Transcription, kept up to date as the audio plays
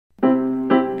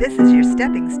This is your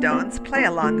Stepping Stones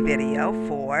play-along video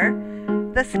for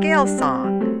the scale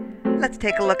song. Let's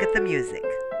take a look at the music.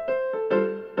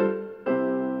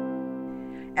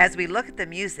 As we look at the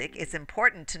music, it's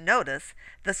important to notice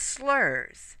the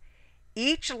slurs.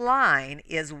 Each line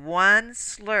is one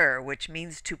slur, which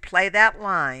means to play that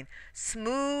line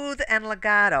smooth and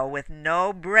legato with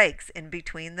no breaks in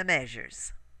between the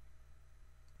measures.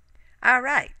 All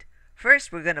right,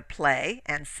 first we're going to play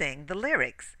and sing the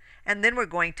lyrics, and then we're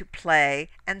going to play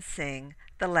and sing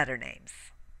the letter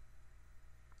names.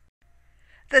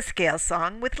 The scale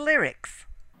song with lyrics.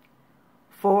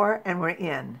 4 and we're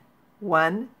in.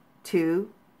 1,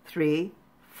 2, 3,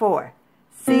 4.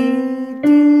 C, D,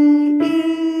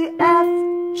 E, F,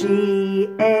 G,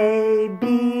 A,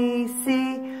 B,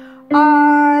 C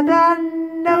are the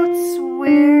notes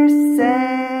we're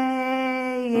saying.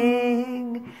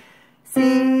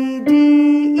 C, D,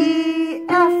 E,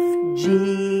 F,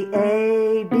 G,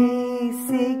 A, B,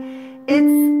 C.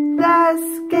 It's the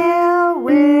scale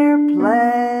we're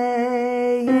playing.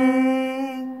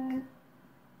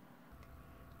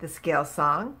 The scale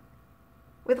song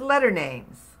with letter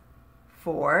names.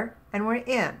 4 and we're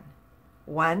in.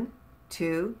 1,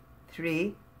 2,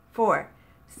 3, 4.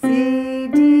 C,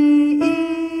 D,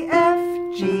 E, F,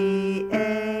 G,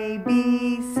 A,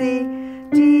 B, C.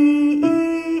 D,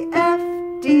 E, F,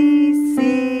 D,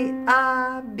 C,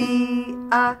 A, B,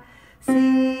 A.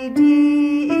 C, D,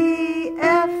 E,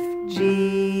 F,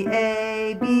 G,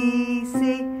 A, B,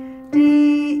 C. D,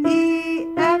 E,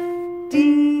 F,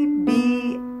 D,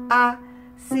 B, A,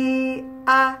 C,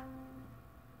 A.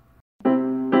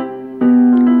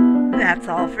 That's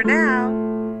all for now.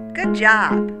 Good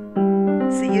job.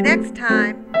 See you next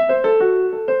time.